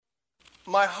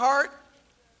My heart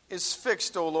is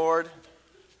fixed, O Lord.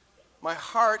 My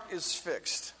heart is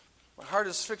fixed. My heart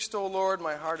is fixed, O Lord.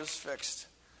 My heart is fixed.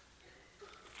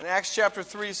 And Acts chapter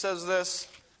 3 says this.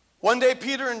 One day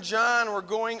Peter and John were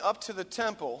going up to the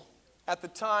temple at the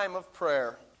time of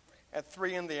prayer at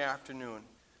 3 p.m.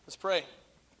 Let's pray.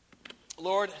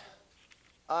 Lord,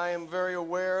 I am very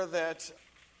aware that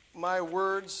my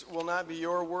words will not be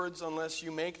your words unless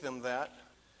you make them that.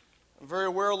 I'm very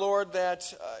aware, Lord,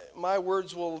 that my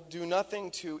words will do nothing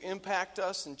to impact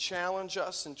us and challenge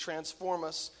us and transform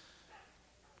us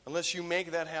unless you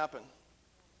make that happen.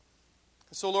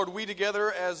 And so, Lord, we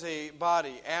together as a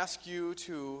body ask you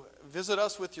to visit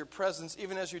us with your presence,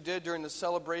 even as you did during the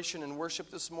celebration and worship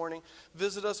this morning.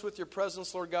 Visit us with your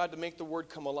presence, Lord God, to make the word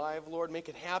come alive, Lord. Make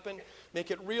it happen,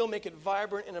 make it real, make it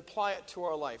vibrant, and apply it to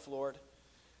our life, Lord.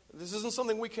 This isn't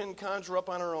something we can conjure up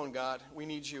on our own, God. We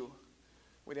need you.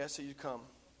 We'd ask that you come.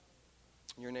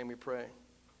 In your name we pray.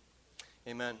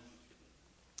 Amen.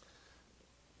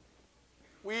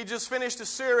 We just finished a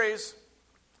series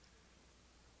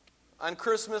on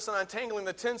Christmas and untangling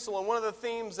the tinsel, and one of the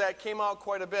themes that came out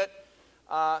quite a bit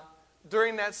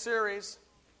during that series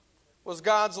was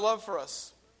God's love for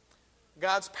us,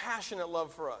 God's passionate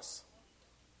love for us,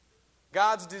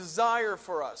 God's desire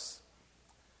for us.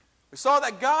 We saw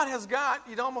that God has got,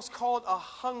 you'd almost call it a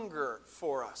hunger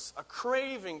for us, a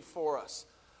craving for us,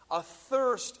 a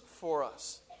thirst for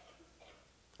us.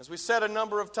 As we said a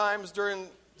number of times during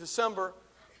December,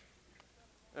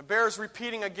 it bears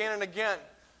repeating again and again.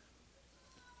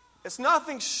 It's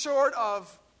nothing short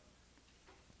of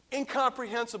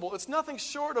incomprehensible. It's nothing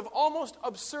short of almost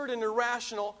absurd and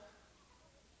irrational,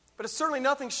 but it's certainly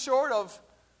nothing short of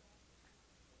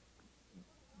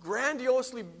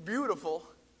grandiosely beautiful,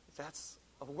 if that's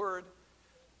a word,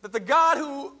 that the God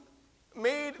who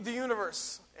made the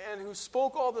universe and who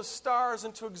spoke all the stars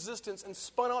into existence and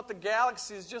spun out the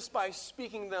galaxies just by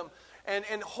speaking them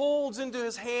and holds into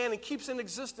his hand and keeps in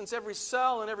existence every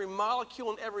cell and every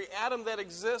molecule and every atom that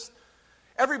exists.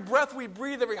 Every breath we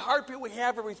breathe, every heartbeat we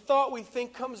have, every thought we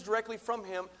think comes directly from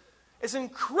him. It's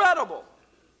incredible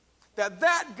that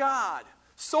God,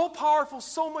 so powerful,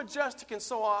 so majestic, and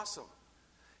so awesome,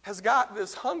 has got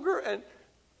this hunger and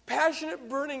passionate,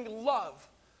 burning love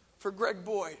for Greg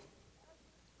Boyd,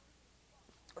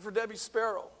 or for Debbie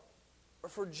Sparrow, or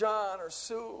for John, or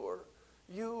Sue, or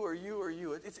you, or you, or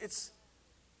you. It's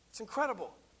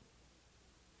incredible.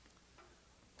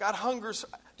 God hungers.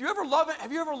 Do you ever love it?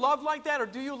 Have you ever loved like that, or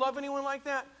do you love anyone like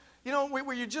that? You know,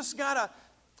 where you just gotta.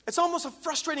 It's almost a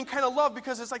frustrating kind of love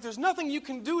because it's like there's nothing you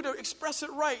can do to express it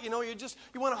right. You know, you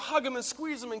want to hug them and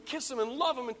squeeze them and kiss them and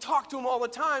love them and talk to them all the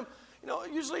time. You know,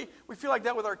 usually we feel like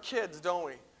that with our kids, don't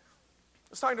we? I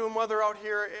was talking to a mother out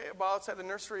here outside the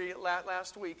nursery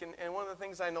last week, and one of the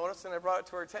things I noticed, and I brought it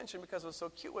to her attention because it was so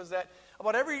cute, was that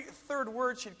about every third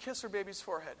word she'd kiss her baby's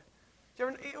forehead. Do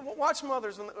you ever watch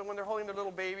mothers when they're holding their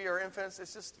little baby or infants?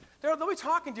 It's just, they'll be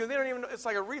talking to you, and they don't even know, it's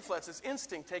like a reflex, it's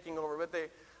instinct taking over, but they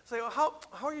say, well,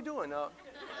 how are you doing?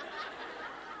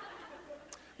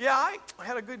 Yeah, I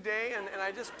had a good day, and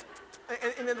I just...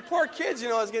 And then the poor kids, you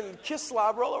know, I was getting kiss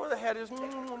slobber all over the head.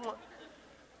 But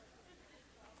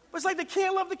it's like they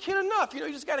can't love the kid enough. You know,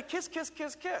 you just got to kiss, kiss,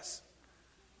 kiss, kiss.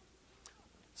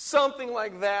 Something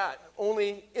like that,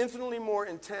 only infinitely more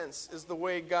intense, is the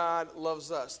way God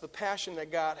loves us, the passion that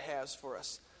God has for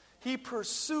us. He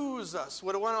pursues us,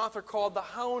 what one author called the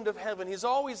hound of heaven. He's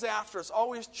always after us,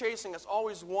 always chasing us,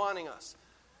 always wanting us.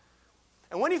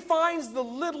 And when he finds the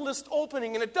littlest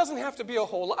opening, and it doesn't have to be a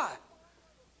whole lot,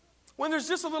 when there's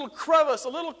just a little crevice, a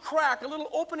little crack, a little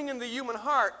opening in the human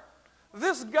heart,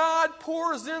 this God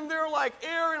pours in there like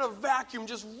air in a vacuum,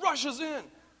 just rushes in.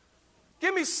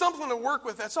 Give me something to work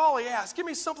with. That's all he asks. Give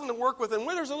me something to work with. And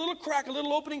when there's a little crack, a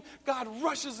little opening, God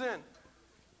rushes in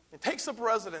and takes up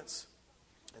residence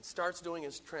and starts doing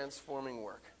his transforming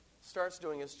work, starts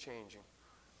doing his changing.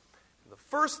 The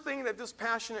first thing that this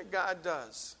passionate God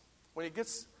does, when he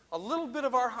gets a little bit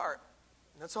of our heart,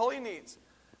 and that's all he needs,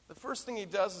 the first thing he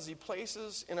does is he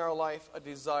places in our life a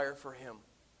desire for him.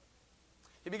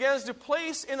 He begins to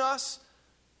place in us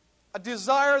a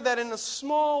desire that in a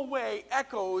small way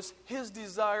echoes his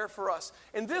desire for us.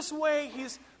 In this way,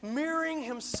 he's mirroring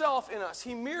himself in us.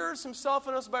 He mirrors himself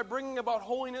in us by bringing about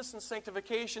holiness and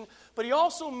sanctification, but he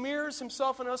also mirrors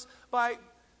himself in us by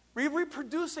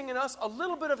reproducing in us a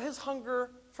little bit of his hunger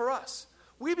for us.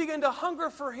 We begin to hunger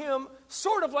for him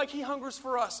sort of like he hungers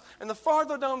for us. And the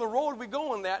farther down the road we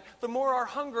go in that, the more our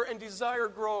hunger and desire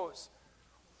grows.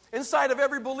 Inside of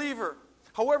every believer,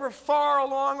 however far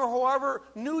along or however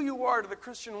new you are to the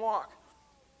Christian walk,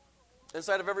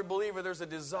 inside of every believer there's a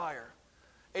desire.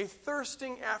 a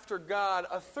thirsting after God,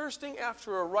 a thirsting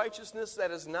after a righteousness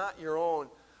that is not your own,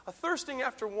 a thirsting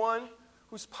after one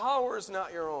whose power is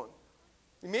not your own.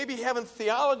 Maybe you haven't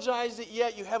theologized it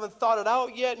yet, you haven't thought it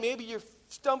out yet, maybe you're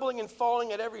stumbling and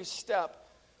falling at every step,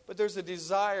 but there's a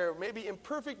desire, maybe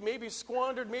imperfect, maybe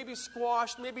squandered, maybe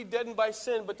squashed, maybe deadened by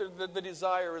sin, but the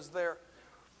desire is there.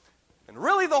 And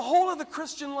really the whole of the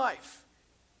Christian life,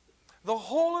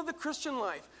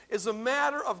 is a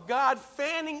matter of God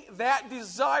fanning that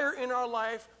desire in our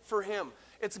life for Him.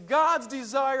 It's God's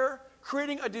desire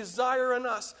creating a desire in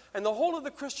us. And the whole of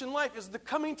the Christian life is the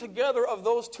coming together of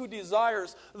those two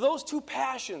desires, those two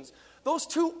passions, those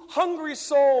two hungry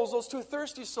souls, those two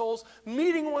thirsty souls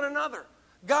meeting one another.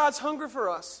 God's hunger for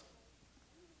us,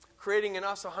 creating in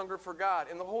us a hunger for God.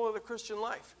 And the whole of the Christian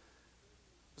life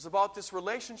is about this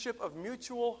relationship of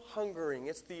mutual hungering.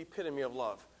 It's the epitome of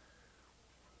love.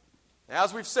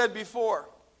 As we've said before,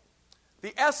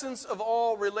 the essence of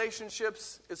all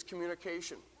relationships is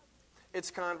communication. It's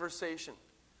conversation.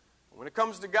 When it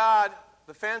comes to God,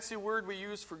 the fancy word we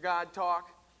use for God talk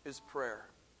is prayer.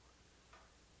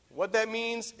 What that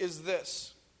means is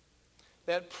this,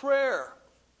 that prayer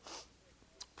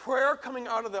coming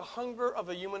out of the hunger of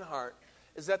the human heart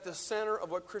is at the center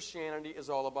of what Christianity is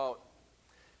all about.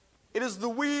 It is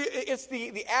it's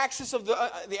the axis of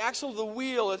the axle of the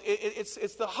wheel.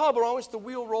 It's the hub around which the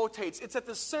wheel rotates. It's at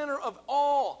the center of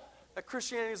all that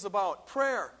Christianity is about.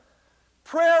 Prayer.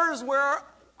 Prayer is where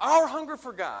our hunger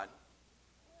for God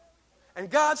and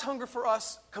God's hunger for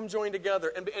us come joined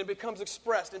together and becomes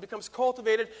expressed and becomes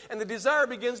cultivated, and the desire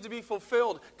begins to be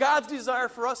fulfilled. God's desire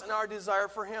for us and our desire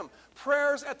for Him.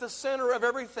 Prayer's at the center of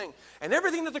everything. And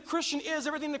everything that the Christian is,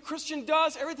 everything the Christian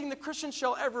does, everything the Christian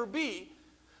shall ever be,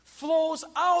 flows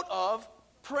out of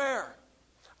prayer.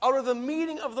 Out of the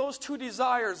meeting of those two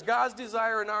desires, God's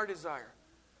desire and our desire.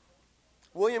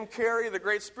 William Carey, the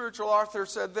great spiritual author,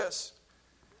 said this: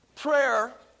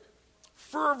 prayer,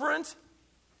 fervent,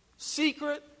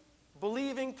 secret,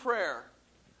 believing prayer,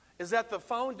 is at the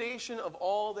foundation of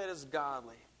all that is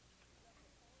godly.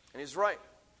 And he's right.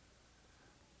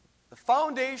 The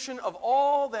foundation of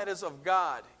all that is of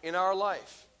God in our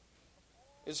life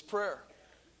is prayer.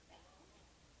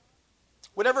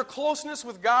 Whatever closeness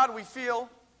with God we feel,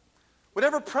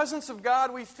 whatever presence of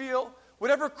God we feel,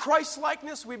 whatever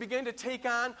Christ-likeness we begin to take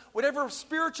on, whatever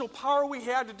spiritual power we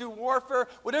have to do warfare,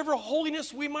 whatever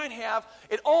holiness we might have,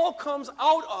 it all comes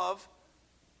out of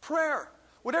prayer.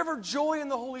 Whatever joy in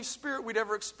the Holy Spirit we'd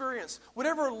ever experience,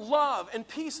 whatever love and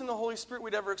peace in the Holy Spirit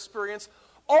we'd ever experience,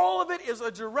 all of it is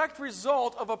a direct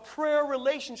result of a prayer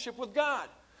relationship with God.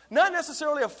 Not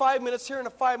necessarily a 5 minutes here and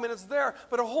a 5 minutes there,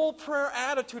 but a whole prayer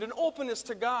attitude, an openness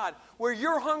to God, where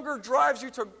your hunger drives you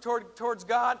towards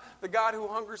God, the God who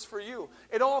hungers for you.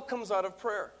 It all comes out of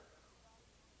prayer.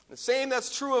 The same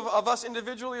that's true of us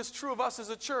individually is true of us as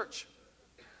a church.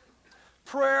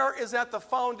 Prayer is at the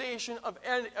foundation of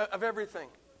everything.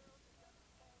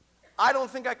 I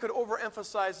don't think I could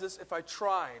overemphasize this if I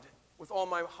tried with all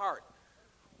my heart.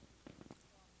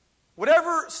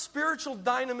 Whatever spiritual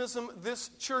dynamism this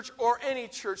church or any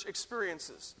church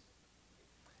experiences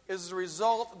is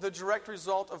the direct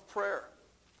result of prayer.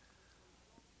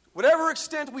 Whatever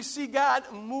extent we see God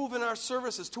move in our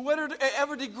services, to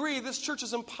whatever degree this church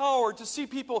is empowered to see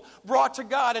people brought to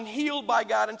God and healed by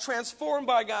God and transformed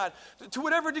by God, to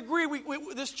whatever degree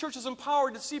this church is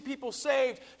empowered to see people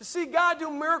saved, to see God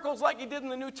do miracles like He did in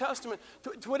the New Testament,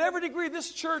 to whatever degree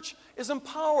this church is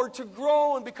empowered to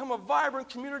grow and become a vibrant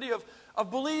community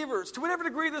of believers, to whatever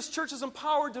degree this church is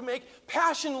empowered to make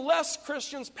passionless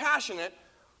Christians passionate,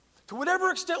 to whatever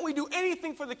extent we do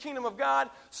anything for the kingdom of God,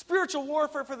 spiritual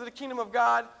warfare for the kingdom of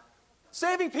God,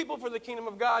 saving people for the kingdom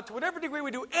of God, to whatever degree we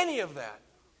do any of that,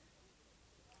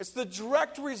 it's the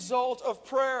direct result of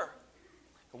prayer.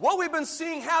 What we've been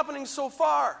seeing happening so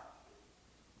far,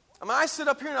 I sit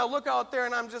up here and I look out there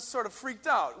and I'm just sort of freaked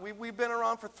out. We've been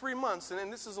around for 3 months,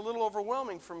 and this is a little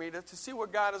overwhelming for me to see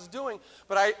what God is doing.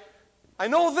 But I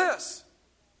know this,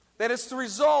 that it's the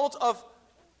result of,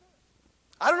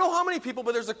 I don't know how many people,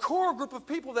 but there's a core group of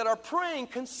people that are praying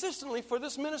consistently for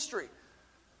this ministry.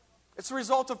 It's the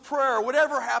result of prayer.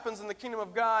 Whatever happens in the kingdom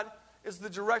of God is the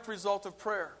direct result of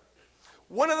prayer.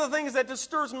 One of the things that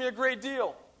disturbs me a great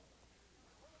deal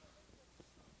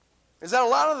is that a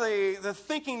lot of the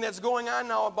thinking that's going on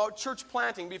now about church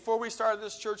planting. Before we started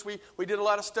this church, we did a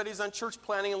lot of studies on church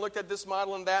planting and looked at this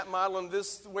model and that model and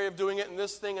this way of doing it and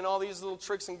this thing and all these little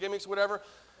tricks and gimmicks, whatever.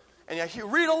 And you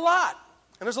read a lot.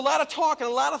 And there's a lot of talk and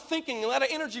a lot of thinking, and a lot of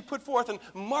energy put forth in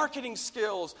marketing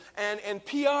skills and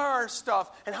PR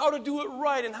stuff and how to do it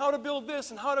right and how to build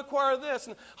this and how to acquire this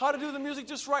and how to do the music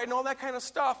just right and all that kind of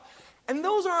stuff. And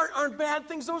those aren't bad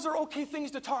things. Those are okay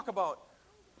things to talk about.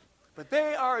 But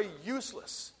they are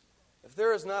useless if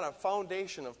there is not a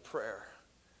foundation of prayer.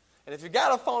 And if you've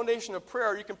got a foundation of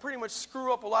prayer, you can pretty much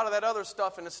screw up a lot of that other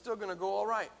stuff and it's still going to go all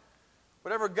right.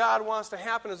 Whatever God wants to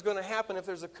happen is going to happen if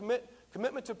there's a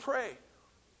commitment to pray.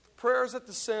 Prayer is at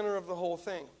the center of the whole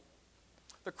thing.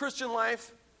 The Christian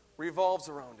life revolves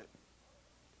around it.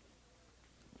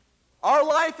 Our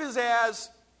life is as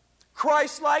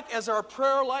Christ-like as our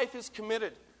prayer life is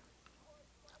committed.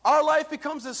 Our life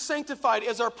becomes as sanctified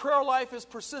as our prayer life is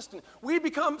persistent. We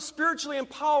become spiritually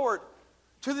empowered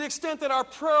to the extent that our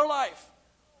prayer life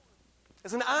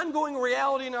is an ongoing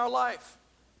reality in our life.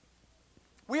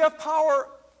 We have power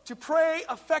to pray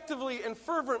effectively and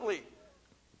fervently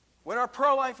when our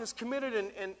prayer life is committed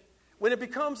and when it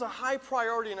becomes a high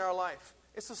priority in our life.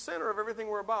 It's the center of everything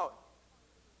we're about.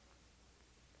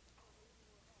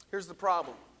 Here's the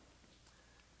problem.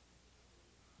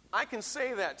 I can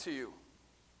say that to you,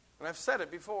 and I've said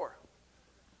it before.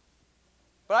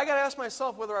 But I got to ask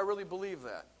myself whether I really believe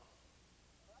that.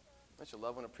 Don't you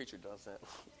love when a preacher does that?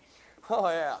 Oh,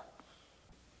 yeah.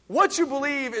 What you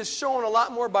believe is shown a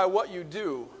lot more by what you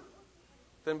do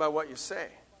than by what you say.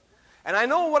 And I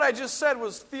know what I just said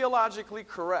was theologically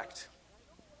correct.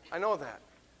 I know that.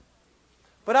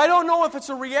 But I don't know if it's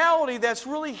a reality that's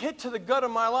really hit to the gut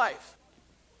of my life.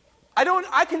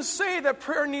 I can say that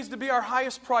prayer needs to be our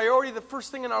highest priority, the first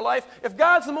thing in our life. If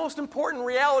God's the most important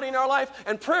reality in our life,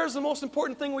 and prayer is the most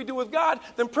important thing we do with God,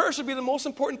 then prayer should be the most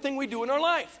important thing we do in our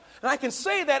life. And I can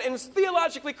say that, and it's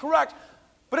theologically correct,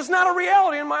 but it's not a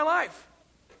reality in my life.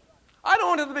 I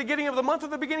don't at the beginning of the month or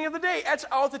the beginning of the day etch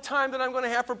out the time that I'm going to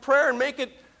have for prayer and make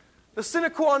it the sine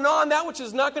qua non, that which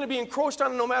is not going to be encroached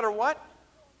on no matter what.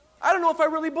 I don't know if I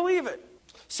really believe it.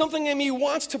 Something in me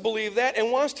wants to believe that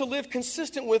and wants to live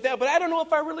consistent with that, but I don't know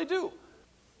if I really do.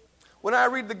 When I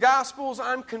read the Gospels,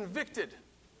 I'm convicted.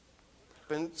 I've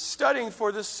been studying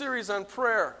for this series on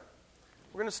prayer.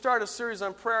 We're going to start a series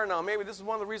on prayer now. Maybe this is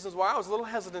one of the reasons why I was a little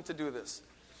hesitant to do this,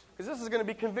 because this is going to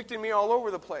be convicting me all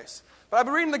over the place. But I've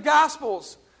been reading the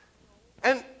Gospels,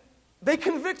 and they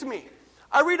convict me.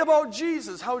 I read about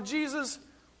Jesus, how Jesus,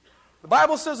 the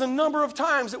Bible says a number of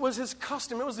times it was his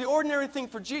custom, it was the ordinary thing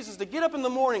for Jesus to get up in the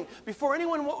morning before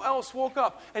anyone else woke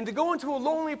up and to go into a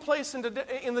lonely place in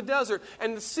the desert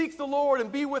and to seek the Lord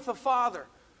and be with the Father.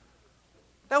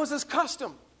 That was his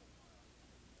custom.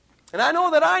 And I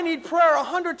know that I need prayer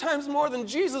 100 times more than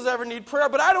Jesus ever need prayer,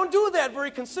 but I don't do that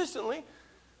very consistently.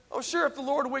 Oh, sure, if the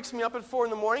Lord wakes me up at 4 in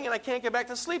the morning and I can't get back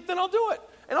to sleep, then I'll do it.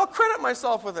 And I'll credit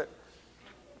myself with it.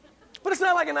 But it's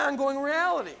not like an ongoing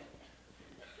reality.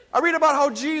 I read about how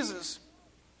Jesus,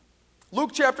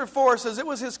 Luke chapter 4 says it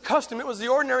was his custom, it was the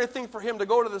ordinary thing for him to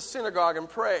go to the synagogue and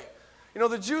pray. You know,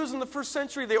 the Jews in the first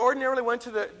century, they ordinarily went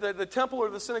to the temple or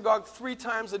the synagogue 3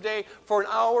 times a day for an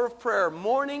hour of prayer.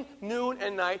 Morning, noon,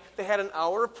 and night, they had an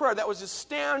hour of prayer. That was just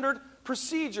standard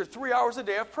procedure, 3 hours a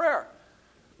day of prayer.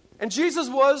 And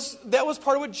that was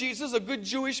part of what Jesus, a good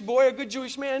Jewish boy, a good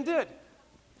Jewish man did.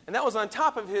 And that was on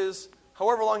top of his,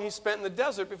 however long he spent in the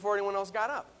desert before anyone else got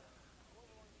up.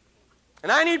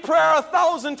 And I need prayer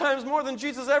 1,000 times more than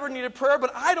Jesus ever needed prayer,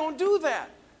 but I don't do that.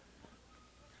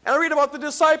 And I read about the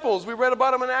disciples. We read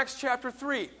about them in Acts chapter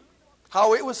 3.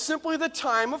 How it was simply the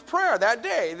time of prayer that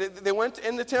day. They went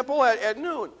in the temple at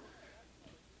noon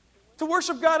to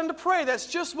worship God and to pray. That's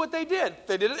just what they did.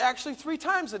 They did it actually 3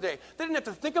 times a day. They didn't have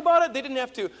to think about it. They didn't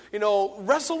have to,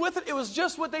 wrestle with it. It was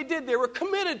just what they did. They were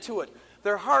committed to it.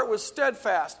 Their heart was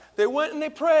steadfast. They went and they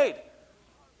prayed.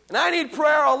 And I need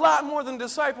prayer a lot more than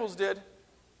disciples did.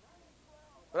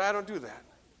 But I don't do that.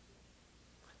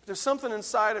 But there's something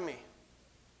inside of me.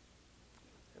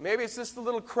 And maybe it's just the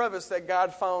little crevice that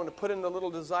God found to put in the little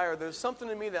desire. There's something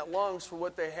in me that longs for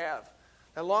what they have.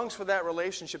 That longs for that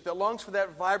relationship. That longs for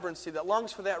that vibrancy. That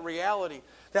longs for that reality.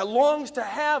 That longs to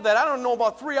have that. I don't know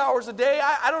about 3 hours a day.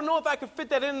 I don't know if I could fit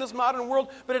that in this modern world.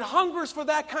 But it hungers for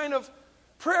that kind of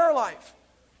prayer life.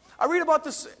 I read about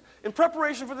this. In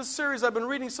preparation for this series, I've been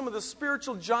reading some of the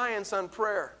spiritual giants on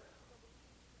prayer.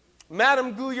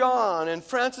 Madame Guyon and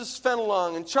Francis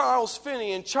Fenelon and Charles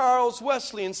Finney and Charles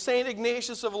Wesley and St.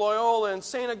 Ignatius of Loyola and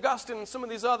St. Augustine and some of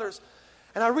these others.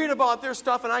 And I read about their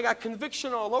stuff and I got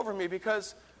conviction all over me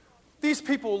because these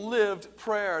people lived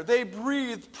prayer. They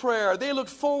breathed prayer. They looked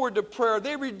forward to prayer.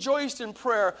 They rejoiced in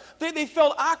prayer. They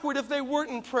felt awkward if they weren't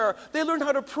in prayer. They learned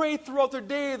how to pray throughout their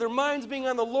day, their minds being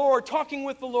on the Lord, talking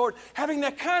with the Lord, having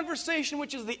that conversation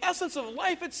which is the essence of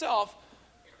life itself.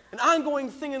 An ongoing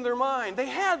thing in their mind. They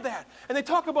had that. And they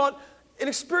talk about an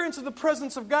experience of the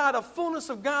presence of God, a fullness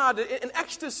of God, an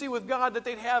ecstasy with God that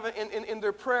they'd have in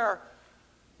their prayer.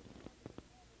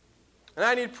 And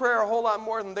I need prayer a whole lot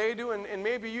more than they do, and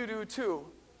maybe you do too.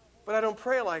 But I don't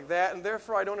pray like that, and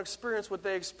therefore I don't experience what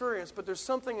they experience. But there's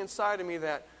something inside of me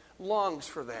that longs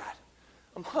for that.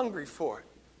 I'm hungry for it.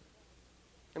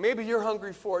 And maybe you're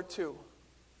hungry for it too.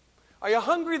 Are you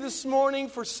hungry this morning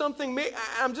for something?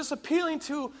 I'm just appealing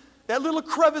to that little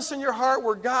crevice in your heart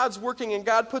where God's working and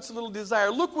God puts a little desire.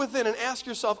 Look within and ask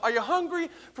yourself, are you hungry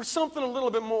for something a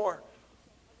little bit more?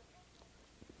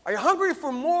 Are you hungry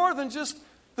for more than just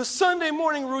the Sunday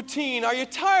morning routine? Are you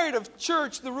tired of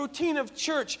church, the routine of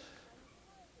church?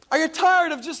 Are you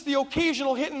tired of just the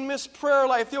occasional hit and miss prayer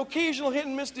life, the occasional hit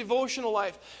and miss devotional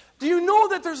life? Do you know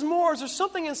that there's more? Is there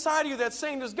something inside of you that's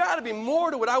saying there's got to be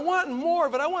more to it? I want more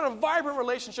of it. I want a vibrant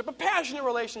relationship, a passionate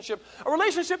relationship, a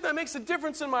relationship that makes a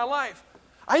difference in my life.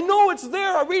 I know it's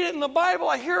there. I read it in the Bible.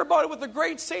 I hear about it with the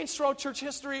great saints throughout church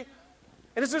history.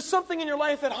 And is there something in your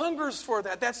life that hungers for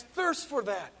that, that's thirst for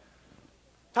that?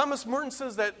 Thomas Merton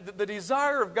says that the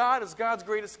desire of God is God's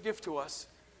greatest gift to us.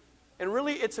 And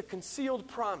really, it's a concealed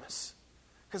promise.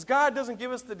 Because God doesn't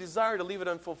give us the desire to leave it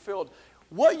unfulfilled.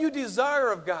 What you desire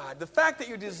of God, the fact that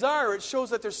you desire it,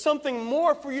 shows that there's something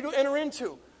more for you to enter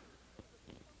into.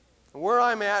 And where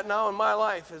I'm at now in my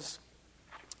life is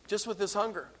just with this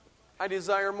hunger. I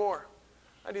desire more.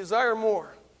 I desire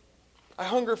more. I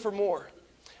hunger for more.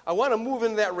 I want to move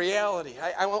into that reality.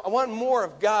 I want more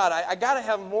of God. I got to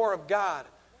have more of God.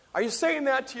 Are you saying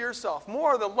that to yourself?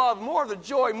 More of the love, more of the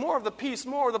joy, more of the peace,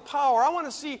 more of the power. I want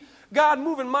to see God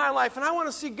move in my life, and I want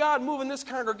to see God move in this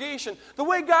congregation the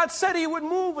way God said He would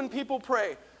move when people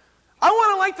pray. I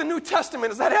want to like the New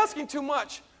Testament. Is that asking too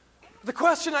much? The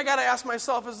question I got to ask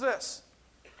myself is this.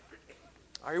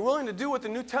 Are you willing to do what the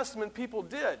New Testament people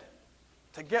did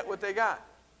to get what they got?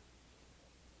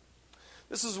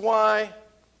 This is why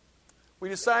we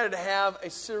decided to have a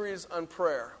series on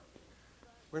prayer.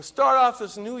 We're going to start off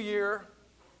this new year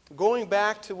going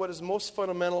back to what is most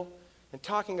fundamental and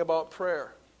talking about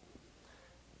prayer.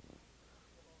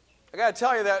 I got to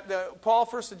tell you that Paul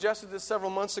first suggested this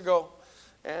several months ago,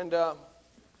 and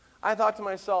I thought to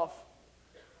myself,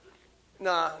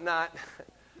 not.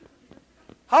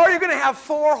 How are you going to have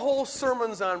 4 whole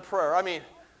sermons on prayer? I mean,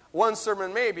 one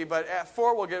sermon maybe, but at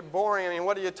 4 will get boring. I mean,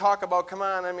 what do you talk about? Come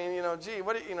on, I mean, how are you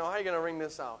going to ring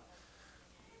this out?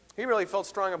 He really felt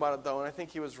strong about it, though, and I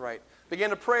think he was right. Began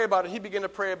to pray about it. He began to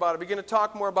pray about it. Began to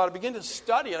talk more about it. Began to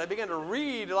study it. I began to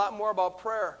read a lot more about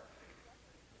prayer.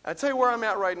 I'll tell you where I'm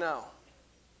at right now.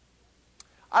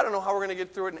 I don't know how we're going to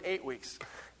get through it in 8 weeks.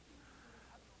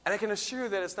 And I can assure you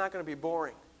that it's not going to be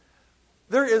boring.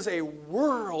 There is a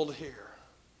world here.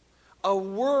 A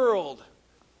world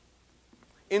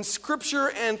in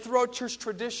Scripture and throughout church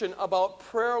tradition about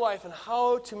prayer life and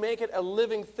how to make it a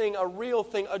living thing, a real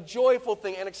thing, a joyful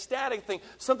thing, an ecstatic thing,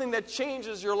 something that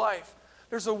changes your life.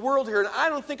 There's a world here, and I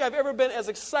don't think I've ever been as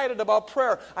excited about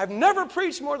prayer. I've never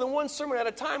preached more than one sermon at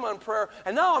a time on prayer,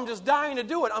 and now I'm just dying to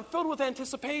do it. I'm filled with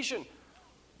anticipation.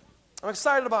 I'm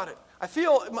excited about it. I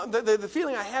feel, the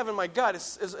feeling I have in my gut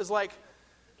is like,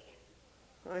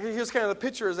 here's kind of the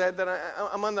picture is that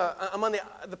I'm on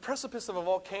the precipice of a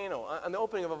volcano, on the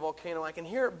opening of a volcano. I can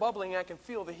hear it bubbling, I can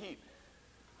feel the heat.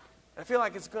 I feel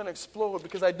like it's going to explode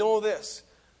because I know this.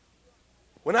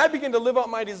 When I begin to live out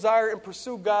my desire and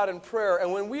pursue God in prayer,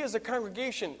 and when we as a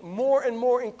congregation, more and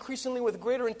more increasingly with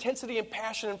greater intensity and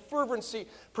passion and fervency,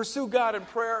 pursue God in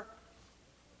prayer,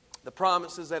 the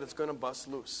promise is that it's going to bust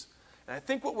loose. And I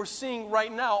think what we're seeing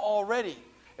right now already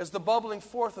is the bubbling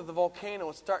forth of the volcano.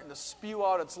 It's starting to spew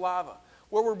out its lava.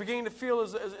 What we're beginning to feel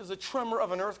is a tremor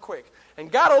of an earthquake.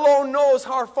 And God alone knows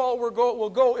how far we'll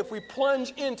go if we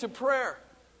plunge into prayer.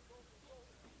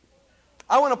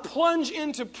 I want to plunge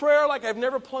into prayer like I've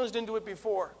never plunged into it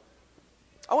before.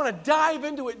 I want to dive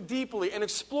into it deeply and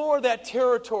explore that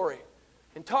territory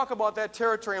and talk about that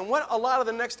territory. And what a lot of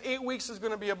the next 8 weeks is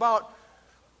going to be about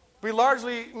will be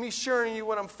largely me sharing with you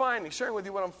what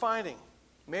I'm finding.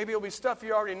 Maybe it'll be stuff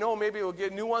you already know. Maybe it'll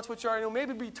get nuance which you already know.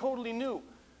 Maybe it'll be totally new.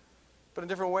 But in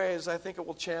different ways, I think it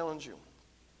will challenge you.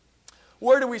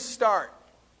 Where do we start?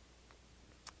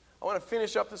 I want to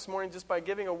finish up this morning just by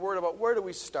giving a word about where do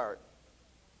we start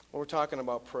when we're talking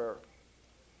about prayer.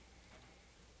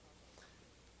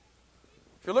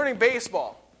 If you're learning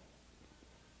baseball,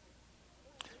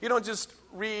 you don't just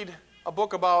read a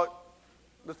book about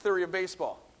the theory of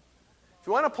baseball. If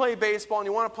you want to play baseball and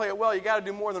you want to play it well, you got to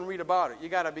do more than read about it. You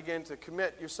got to begin to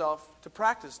commit yourself to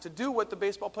practice, to do what the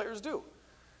baseball players do.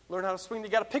 Learn how to swing. You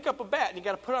got to pick up a bat and you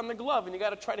got to put on the glove and you got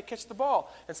to try to catch the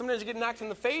ball. And sometimes you get knocked in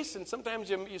the face and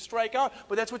sometimes you strike out.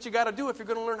 But that's what you got to do if you're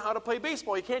going to learn how to play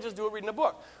baseball. You can't just do it reading a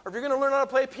book. Or if you're going to learn how to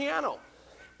play piano,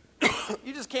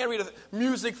 you just can't read a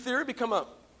music theory, become a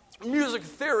music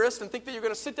theorist and think that you're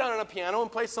going to sit down on a piano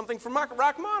and play something from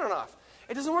Rachmaninoff.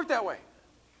 It doesn't work that way.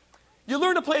 You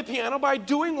learn to play piano by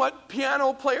doing what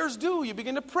piano players do. You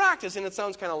begin to practice, and it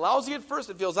sounds kind of lousy at first.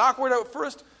 It feels awkward at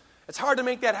first. It's hard to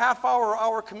make that half-hour or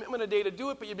hour commitment a day to do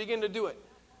it, but you begin to do it.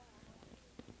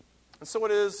 And so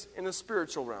it is in the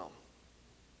spiritual realm.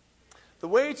 The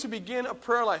way to begin a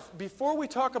prayer life, before we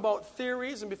talk about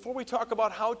theories and before we talk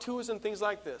about how-tos and things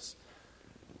like this,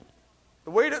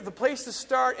 the place to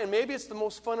start, and maybe it's the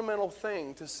most fundamental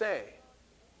thing to say,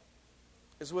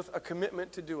 is with a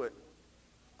commitment to do it.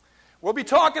 We'll be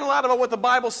talking a lot about what the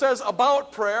Bible says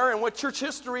about prayer and what church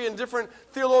history and different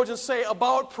theologians say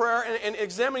about prayer and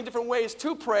examining different ways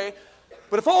to pray.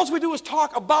 But if all we do is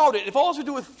talk about it, if all we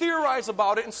do is theorize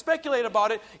about it and speculate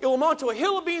about it, it will amount to a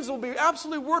hill of beans. It will be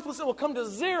absolutely worthless. It will come to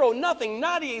zero, nothing,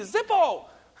 nada, zippo.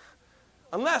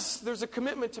 Unless there's a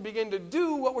commitment to begin to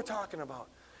do what we're talking about.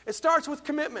 It starts with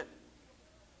commitment.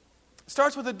 It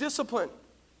starts with a discipline,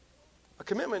 a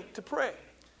commitment to pray.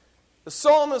 The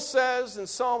psalmist says in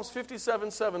Psalms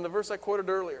 57:7, the verse I quoted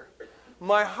earlier,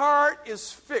 "My heart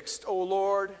is fixed, O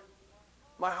Lord,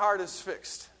 my heart is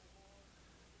fixed."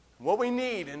 What we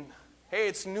need, and hey,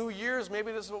 it's New Year's,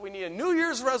 maybe this is what we need, a New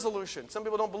Year's resolution. Some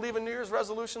people don't believe in New Year's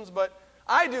resolutions, but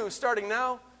I do starting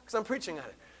now because I'm preaching on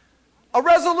it. A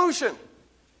resolution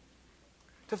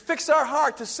to fix our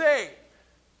heart, to say,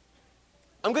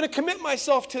 I'm going to commit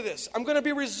myself to this. I'm going to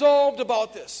be resolved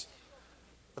about this.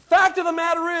 The fact of the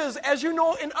matter is, as you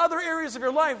know in other areas of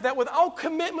your life, that without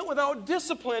commitment, without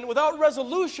discipline, without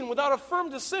resolution, without a firm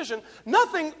decision,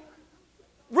 nothing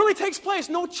really takes place.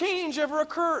 No change ever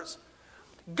occurs.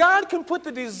 God can put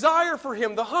the desire for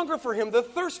Him, the hunger for Him, the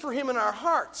thirst for Him in our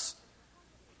hearts.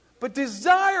 But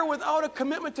desire without a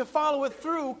commitment to follow it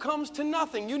through comes to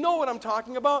nothing. You know what I'm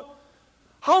talking about.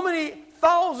 How many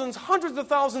thousands, hundreds of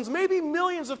thousands, maybe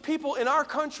millions of people in our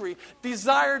country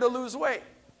desire to lose weight?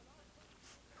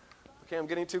 Okay, I'm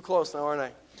getting too close now, aren't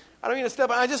I? I don't mean to step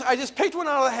on. I just picked one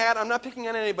out of the hat. I'm not picking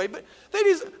on anybody, but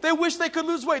they wish they could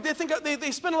lose weight.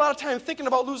 They spend a lot of time thinking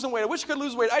about losing weight. I wish I could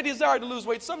lose weight. I desire to lose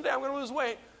weight. Someday I'm going to lose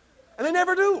weight. And they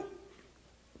never do.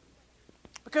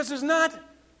 Because there's not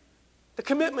the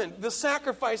commitment, the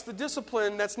sacrifice, the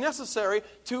discipline that's necessary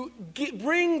to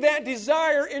bring that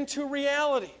desire into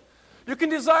reality. You can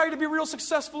desire to be real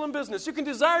successful in business. You can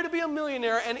desire to be a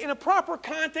millionaire, and in a proper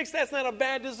context, that's not a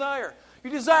bad desire. You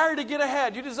desire to get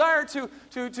ahead. You desire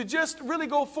to just really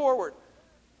go forward.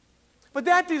 But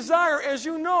that desire, as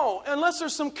you know, unless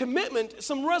there's some commitment,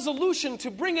 some resolution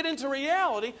to bring it into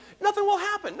reality, nothing will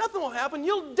happen. Nothing will happen.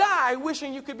 You'll die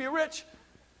wishing you could be rich.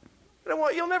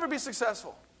 But you'll never be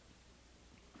successful.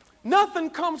 Nothing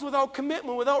comes without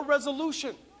commitment, without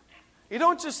resolution. You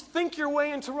don't just think your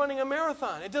way into running a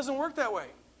marathon. It doesn't work that way.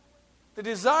 The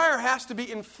desire has to be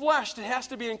enfleshed. It has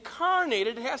to be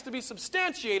incarnated. It has to be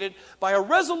substantiated by a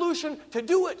resolution to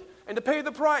do it and to pay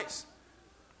the price.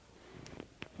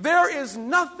 There is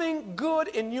nothing good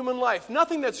in human life,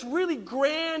 nothing that's really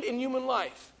grand in human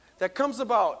life that comes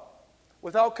about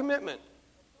without commitment,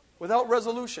 without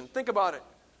resolution. Think about it.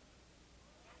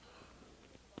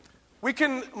 We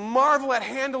can marvel at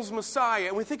Handel's Messiah,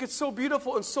 and we think it's so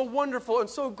beautiful and so wonderful and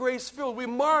so grace-filled. We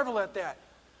marvel at that.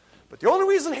 But the only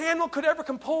reason Handel could ever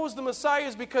compose the Messiah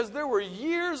is because there were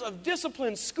years of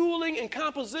discipline, schooling, and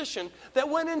composition that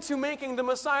went into making the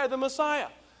Messiah the Messiah.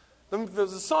 The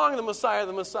song, the Messiah,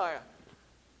 the Messiah.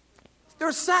 There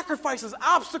were sacrifices,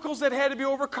 obstacles that had to be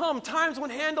overcome, times when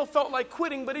Handel felt like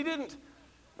quitting, but he didn't.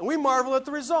 And we marvel at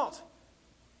the result.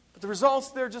 But the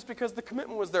result's there just because the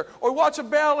commitment was there. Or watch a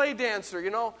ballet dancer,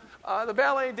 the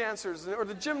ballet dancers or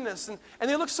the gymnasts, and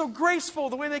they look so graceful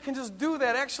the way they can just do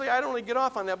that. Actually, I don't really get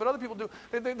off on that, but other people do.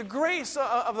 The grace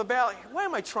of the ballet. Why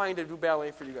am I trying to do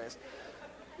ballet for you guys?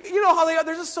 You know how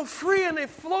they're just so free and they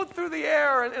float through the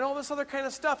air and all this other kind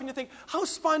of stuff. And you think, how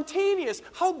spontaneous,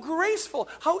 how graceful,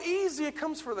 how easy it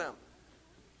comes for them.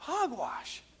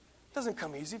 Hogwash. It doesn't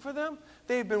come easy for them.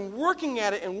 They've been working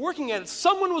at it and working at it.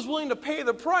 Someone was willing to pay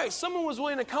the price. Someone was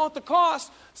willing to count the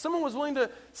cost. Someone was willing to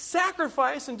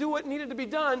sacrifice and do what needed to be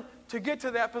done to get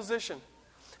to that position.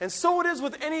 And so it is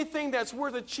with anything that's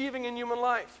worth achieving in human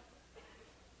life.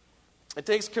 It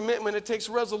takes commitment. It takes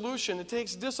resolution. It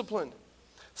takes discipline.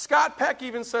 Scott Peck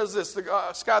even says this.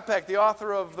 Scott Peck, the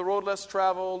author of The Road Less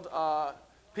Traveled,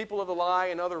 People of the Lie,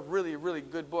 and other really, really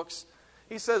good books.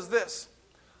 He says this.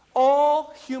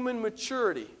 All human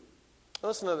maturity,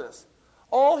 listen to this,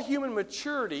 all human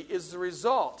maturity is the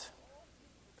result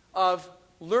of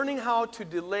learning how to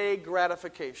delay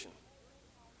gratification.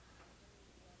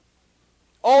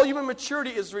 All human maturity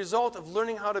is the result of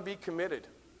learning how to be committed.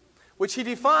 which he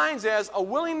defines as a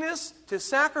willingness to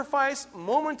sacrifice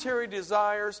momentary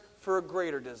desires for a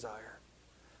greater desire.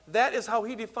 That is how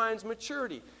he defines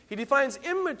maturity. He defines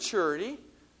immaturity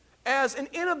as an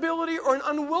inability or an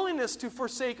unwillingness to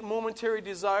forsake momentary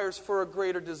desires for a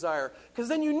greater desire. Because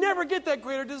then you never get that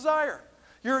greater desire.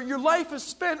 Your life is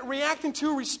spent reacting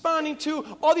to, responding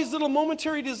to all these little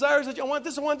momentary desires that you want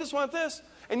this, I want this, I want this.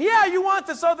 And yeah, you want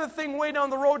this other thing way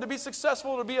down the road to be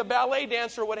successful, to be a ballet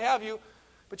dancer or what have you,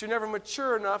 but you're never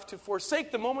mature enough to forsake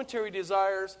the momentary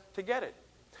desires to get it.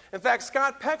 In fact,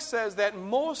 Scott Peck says that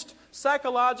most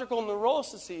psychological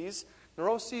neuroses,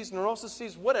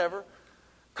 whatever,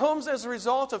 comes as a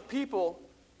result of people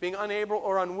being unable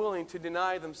or unwilling to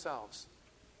deny themselves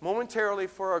momentarily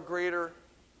for a greater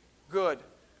good,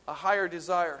 a higher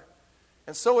desire.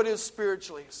 And so it is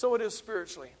spiritually. So it is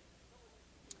spiritually.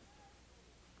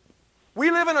 We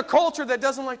live in a culture that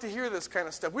doesn't like to hear this kind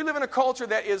of stuff. We live in a culture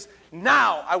that is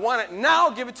now. I want it now.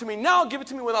 Give it to me now. Give it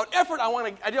to me without effort. I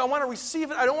want to receive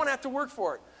it. I don't want to have to work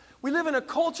for it. We live in a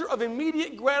culture of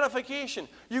immediate gratification.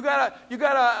 You got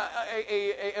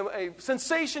a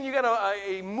sensation. You got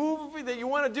a movie that you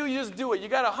want to do. You just do it. You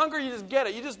got a hunger. You just get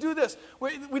it. You just do this.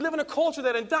 We live in a culture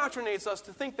that indoctrinates us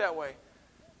to think that way,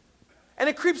 and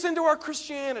it creeps into our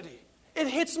Christianity. It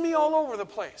hits me all over the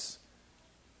place.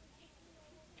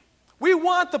 We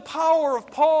want the power of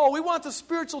Paul. We want the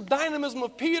spiritual dynamism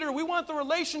of Peter. We want the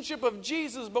relationship of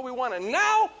Jesus, but we want it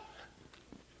now.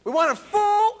 We want it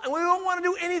full, and we don't want to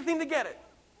do anything to get it.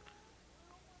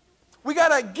 We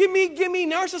got a gimme,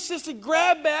 narcissistic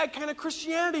grab bag kind of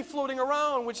Christianity floating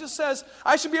around, which just says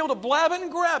I should be able to blab it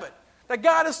and grab it. That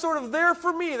God is sort of there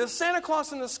for me, the Santa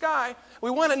Claus in the sky.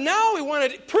 We want it now. We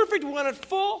want it perfect. We want it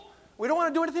full. We don't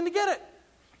want to do anything to get it.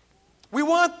 We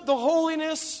want the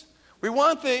holiness. We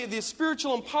want the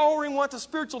spiritual empowering. We want the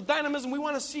spiritual dynamism. We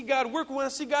want to see God work. We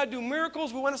want to see God do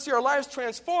miracles. We want to see our lives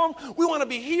transformed. We want to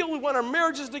be healed. We want our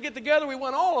marriages to get together. We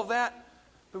want all of that.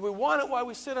 But we want it while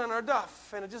we sit on our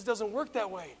duff. And it just doesn't work that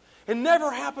way. It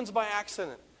never happens by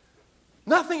accident.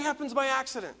 Nothing happens by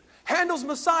accident. Handel's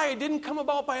Messiah didn't come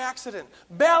about by accident.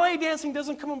 Ballet dancing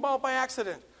doesn't come about by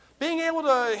accident. Being able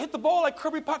to hit the ball like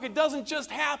Kirby Puck, it doesn't just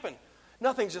happen.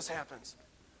 Nothing just happens.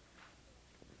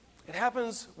 It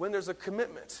happens when there's a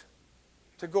commitment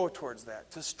to go towards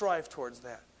that, to strive towards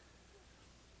that.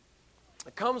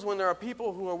 It comes when there are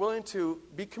people who are willing to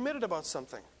be committed about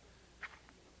something.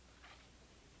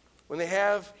 When they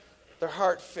have their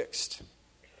heart fixed.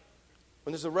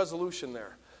 When there's a resolution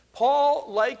there. Paul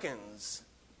likens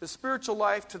the spiritual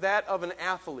life to that of an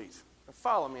athlete. Now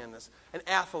follow me on this. An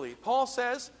athlete. Paul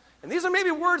says, and these are maybe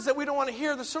words that we don't want to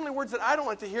hear. There's certainly words that I don't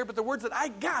like to hear, but the words that I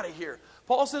got to hear.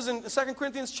 Paul says in 2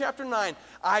 Corinthians chapter 9,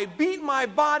 I beat my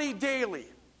body daily.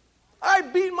 I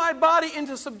beat my body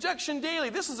into subjection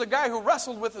daily. This is a guy who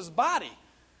wrestled with his body.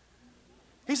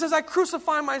 He says, I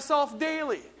crucify myself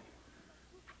daily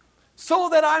so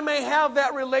that I may have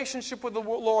that relationship with the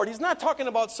Lord. He's not talking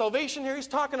about salvation here. He's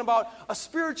talking about a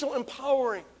spiritual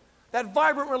empowering, that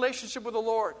vibrant relationship with the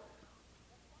Lord.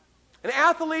 An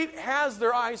athlete has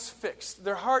their eyes fixed.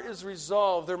 Their heart is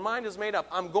resolved. Their mind is made up.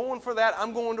 I'm going for that.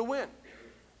 I'm going to win.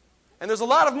 And there's a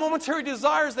lot of momentary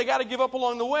desires they got to give up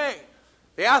along the way.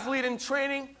 The athlete in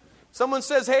training, someone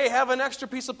says, hey, have an extra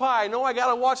piece of pie. No, I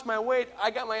got to watch my weight. I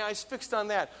got my eyes fixed on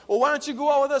that. Well, why don't you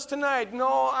go out with us tonight? No,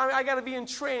 I got to be in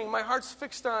training. My heart's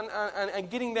fixed on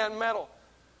getting that medal.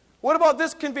 What about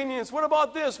this convenience? What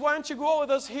about this? Why don't you go out with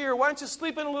us here? Why don't you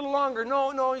sleep in a little longer?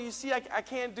 No, you see, I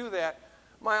can't do that.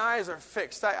 My eyes are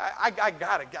fixed. I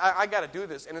got to do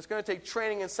this. And it's going to take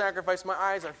training and sacrifice. My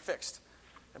eyes are fixed.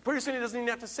 And pretty soon he doesn't even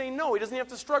have to say no. He doesn't even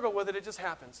have to struggle with it. It just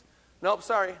happens. Nope,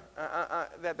 sorry.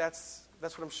 That's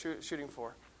what I'm shooting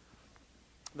for.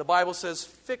 The Bible says,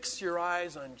 fix your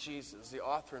eyes on Jesus, the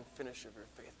author and finisher of your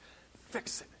faith.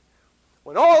 Fix it.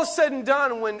 When all is said and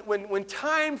done, when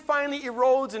time finally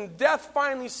erodes and death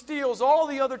finally steals all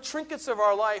the other trinkets of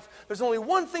our life, there's only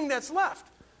one thing that's left.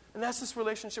 And that's this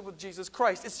relationship with Jesus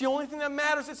Christ. It's the only thing that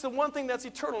matters. It's the one thing that's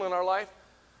eternal in our life.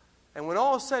 And when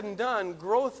all is said and done,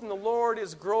 growth in the Lord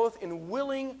is growth in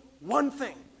willing one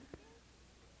thing.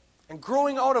 And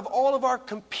growing out of all of our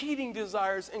competing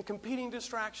desires and competing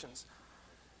distractions.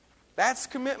 That's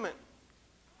commitment.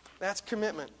 That's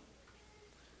commitment.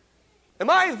 Am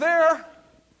I there?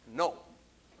 No.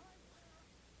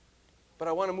 But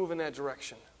I want to move in that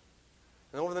direction.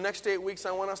 And over the next 8 weeks,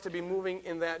 I want us to be moving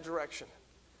in that direction.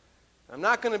 I'm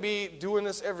not going to be doing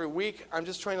this every week. I'm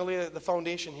just trying to lay the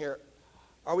foundation here.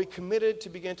 Are we committed to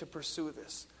begin to pursue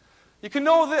this? You can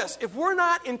know this. If we're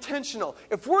not intentional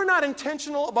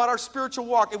about our spiritual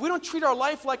walk, if we don't treat our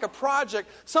life like a project,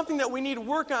 something that we need to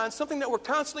work on, something that we're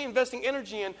constantly investing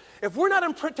energy in, if we're not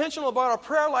intentional about our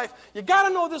prayer life, you got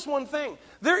to know this one thing.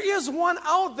 There is one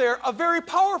out there, a very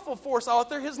powerful force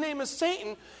out there. His name is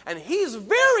Satan, and he's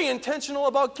very intentional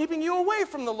about keeping you away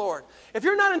from the Lord. If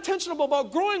you're not intentional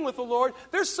about growing with the Lord,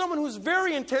 there's someone who's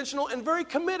very intentional and very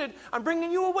committed on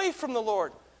bringing you away from the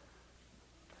Lord.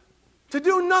 To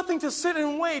do nothing, to sit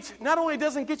and wait, not only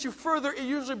doesn't get you further, it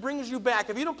usually brings you back.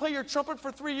 If you don't play your trumpet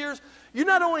for 3 years, you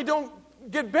not only don't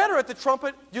get better at the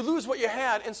trumpet, you lose what you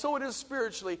had, and so it is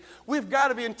spiritually. We've got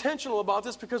to be intentional about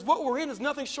this because what we're in is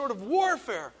nothing short of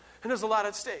warfare, and there's a lot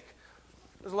at stake.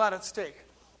 There's a lot at stake.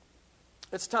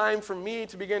 It's time for me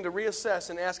to begin to reassess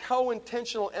and ask, how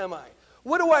intentional am I?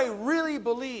 What do I really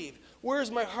believe? Where's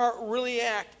my heart really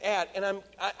at? And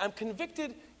I'm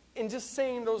convicted in just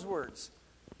saying those words.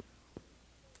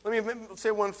 Let me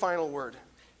say one final word.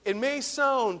 It may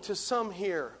sound to some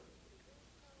here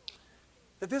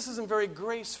that this isn't very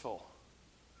graceful.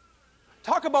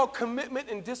 Talk about commitment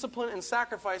and discipline and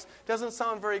sacrifice doesn't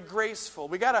sound very graceful.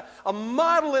 We got a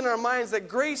model in our minds that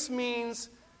grace means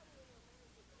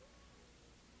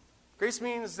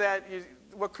that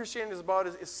what Christianity is about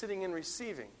is sitting and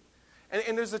receiving.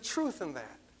 And there's a truth in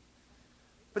that.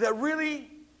 But that really,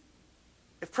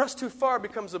 if pressed too far,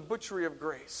 becomes a butchery of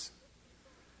grace.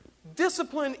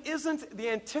 Discipline isn't the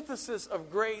antithesis of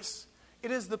grace.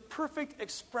 It is the perfect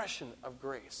expression of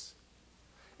grace.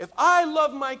 If I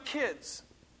love my kids,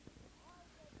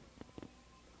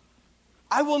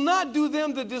 I will not do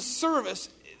them the disservice.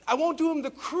 I won't do them the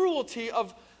cruelty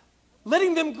of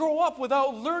letting them grow up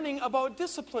without learning about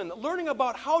discipline, learning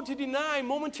about how to deny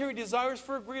momentary desires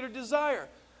for a greater desire.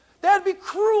 That'd be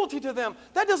cruelty to them.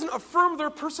 That doesn't affirm their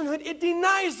personhood. It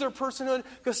denies their personhood.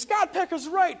 Because Scott Peck is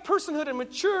right. Personhood and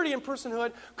maturity in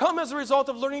personhood come as a result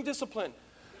of learning discipline.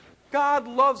 God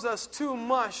loves us too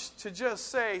much to just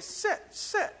say, sit.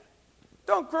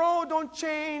 Don't grow, don't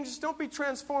change, don't be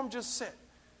transformed, just sit.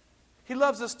 He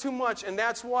loves us too much, and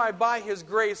that's why by His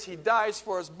grace He dies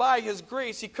for us. By His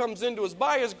grace He comes into us.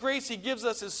 By His grace He gives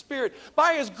us His Spirit.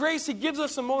 By His grace He gives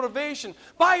us a motivation.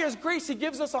 By His grace He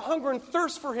gives us a hunger and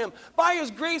thirst for Him. By His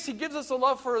grace He gives us a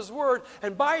love for His Word.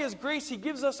 And by His grace He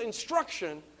gives us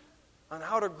instruction on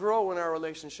how to grow in our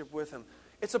relationship with Him.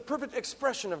 It's a perfect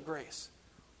expression of grace.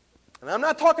 And I'm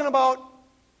not talking about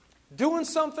doing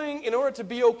something in order to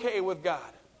be okay with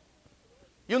God.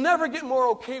 You'll never get more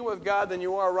okay with God than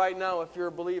you are right now if you're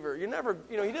a believer. He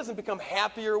doesn't become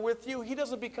happier with you. He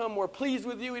doesn't become more pleased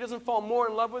with you. He doesn't fall more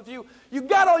in love with you. You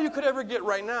got all you could ever get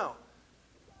right now.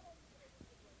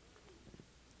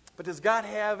 But does God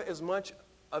have as much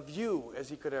of you as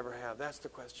He could ever have? That's the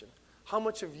question. How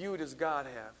much of you does God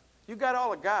have? You got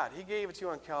all of God. He gave it to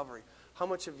you on Calvary. How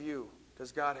much of you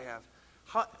does God have?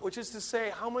 Which is to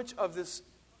say, how much of this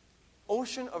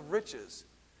ocean of riches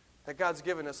that God's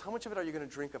given us, how much of it are you going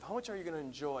to drink of? How much are you going to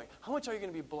enjoy? How much are you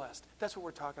going to be blessed? That's what we're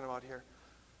talking about here.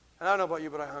 And I don't know about you,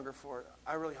 but I hunger for it.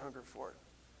 I really hunger for it.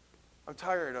 I'm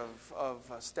tired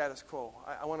of status quo.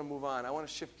 I want to move on. I want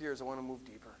to shift gears. I want to move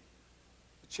deeper.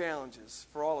 The challenge is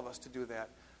for all of us to do that.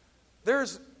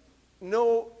 There's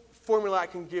no formula I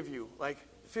can give you, like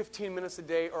 15 minutes a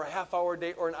day or a half hour a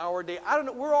day or an hour a day. I don't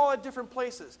know. We're all at different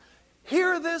places.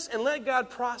 Hear this and let God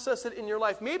process it in your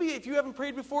life. Maybe if you haven't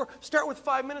prayed before, start with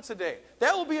 5 minutes a day.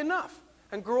 That will be enough.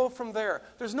 And grow from there.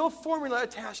 There's no formula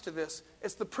attached to this.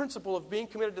 It's the principle of being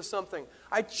committed to something.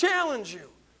 I challenge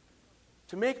you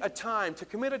to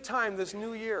commit a time this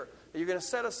new year that you're going to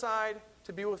set aside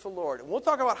to be with the Lord. And we'll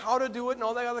talk about how to do it and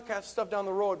all that other kind of stuff down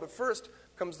the road. But first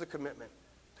comes the commitment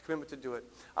to do it.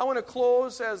 I want to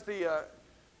close as the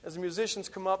musicians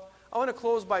come up. I want to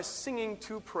close by singing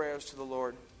 2 prayers to the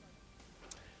Lord.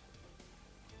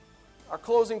 Our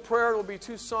closing prayer will be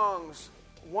 2 songs.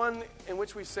 One in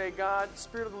which we say, God,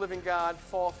 Spirit of the living God,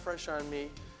 fall fresh on me.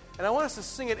 And I want us to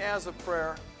sing it as a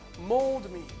prayer.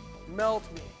 Mold me, melt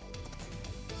me,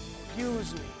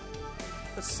 use me.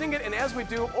 Let's sing it, and as we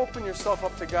do, open yourself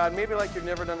up to God, maybe like you've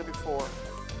never done it before.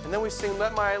 And then we sing,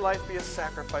 let my life be a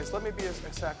sacrifice. Let me be a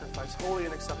sacrifice, holy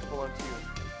and acceptable unto you.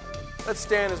 Let's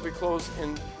stand as we close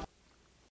in